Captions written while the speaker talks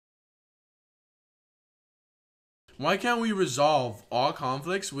Why can't we resolve all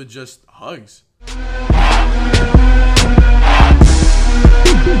conflicts with just hugs?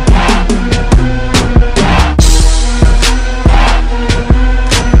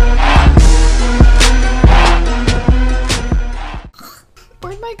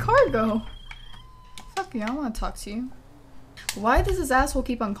 Where'd my car go? Fuck you, I don't want to talk to you. Why does this asshole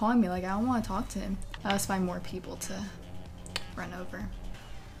keep on calling me? Like, I don't want to talk to him. Let's find more people to run over.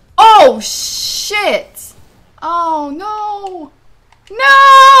 Oh, shit! Oh, no!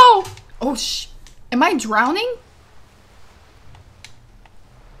 No! Oh, am I drowning?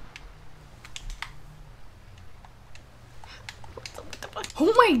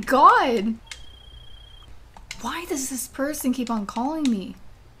 Oh my god! Why does this person keep on calling me?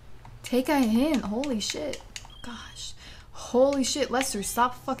 Take a hint. Holy shit. Gosh. Holy shit, Lester,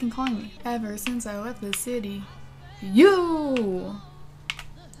 stop fucking calling me. Ever since I left the city. You!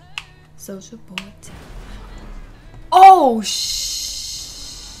 Social boy. Oh,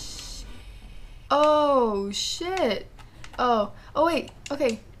 oh, shit. Oh, wait.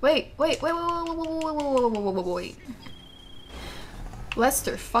 Okay. Wait.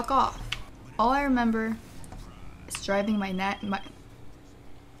 Lester, fuck off. All I remember is driving my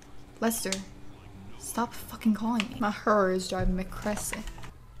Lester, stop fucking calling me. My her is driving me crazy.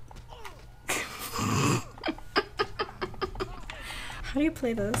 How do you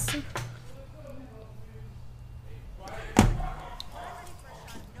play this?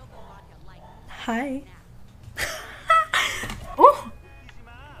 Hi. Oh!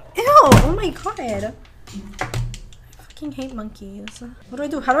 Ew! Oh my god! I fucking hate monkeys. What do I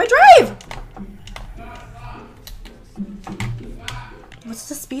do? How do I drive? What's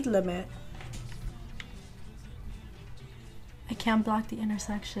the speed limit? I can't block the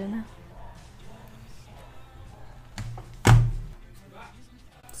intersection.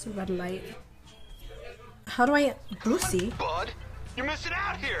 It's a red light. How do I... Brucey? Bud, you're missing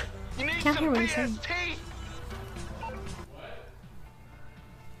out here. You need Can't hear some what you're saying. BST.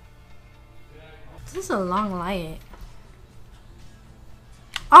 This is a long light.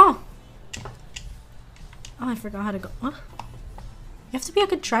 Oh! Oh, I forgot how to go. What? You have to be a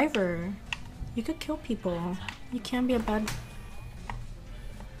good driver. You could kill people. You can't be a bad...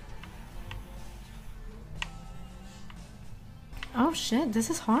 Oh shit, this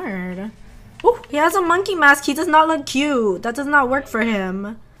is hard. Oh, he has a monkey mask. He does not look cute. That does not work for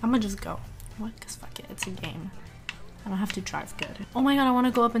him. I'm gonna just go. What? Cause fuck it, it's a game. I don't have to drive good. Oh my god, I want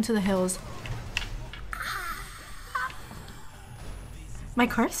to go up into the hills. My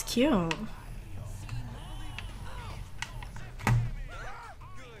car's cute.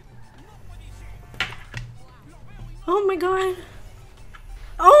 Oh my god.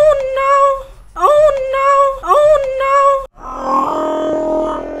 Oh no! Oh no! Oh no!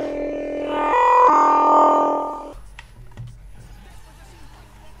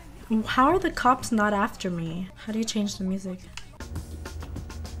 How are the cops not after me? How do you change the music?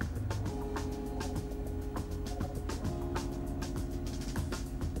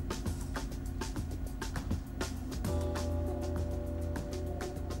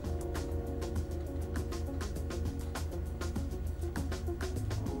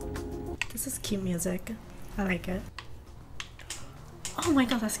 This is cute music. I like it. Oh my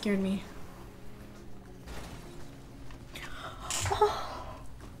god, that scared me. Oh.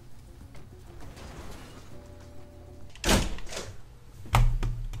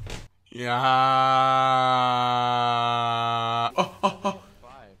 Yeah.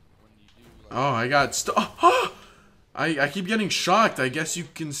 Oh, I got I keep getting shocked. I guess you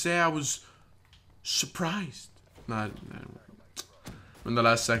can say I was surprised. Not in the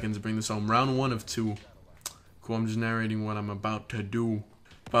last seconds, bring this home. Round 1 of 2. Cool, I'm just narrating what I'm about to do.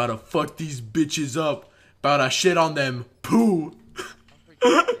 About to fuck these bitches up. About to shit on them. Poo.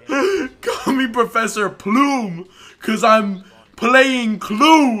 Call me Professor Plume. Cause I'm playing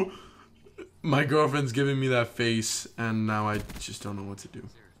Clue. My girlfriend's giving me that face. And now I just don't know what to do.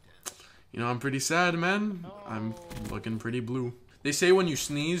 You know, I'm pretty sad, man. I'm looking pretty blue. They say when you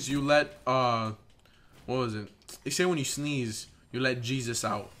sneeze, you let, what was it? They say when you sneeze, you let Jesus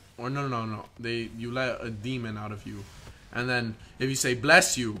out. Or no. You let a demon out of you. And then if you say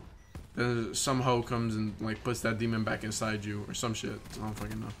bless you, then some hoe comes and like puts that demon back inside you or some shit. I don't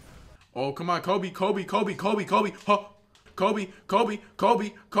fucking know. Oh, come on, Kobe. Huh. Kobe.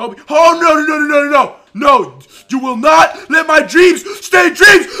 Oh, no. You will not let my dreams stay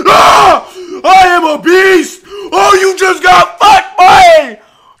dreams. Ah! I am a beast. Oh, you just got fucked, boy.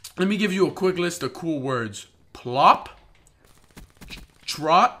 Let me give you a quick list of cool words. Plop.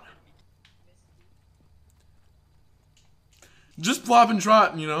 Trot. Just plop and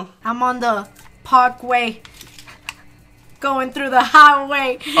trot, you know. I'm on the parkway. going through the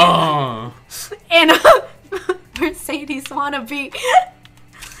highway Oh. in a Mercedes wannabe.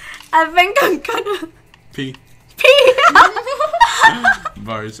 I think I'm gonna P. pee.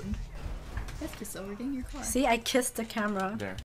 Bars. That's just over getting your car. See, I kissed the camera. There.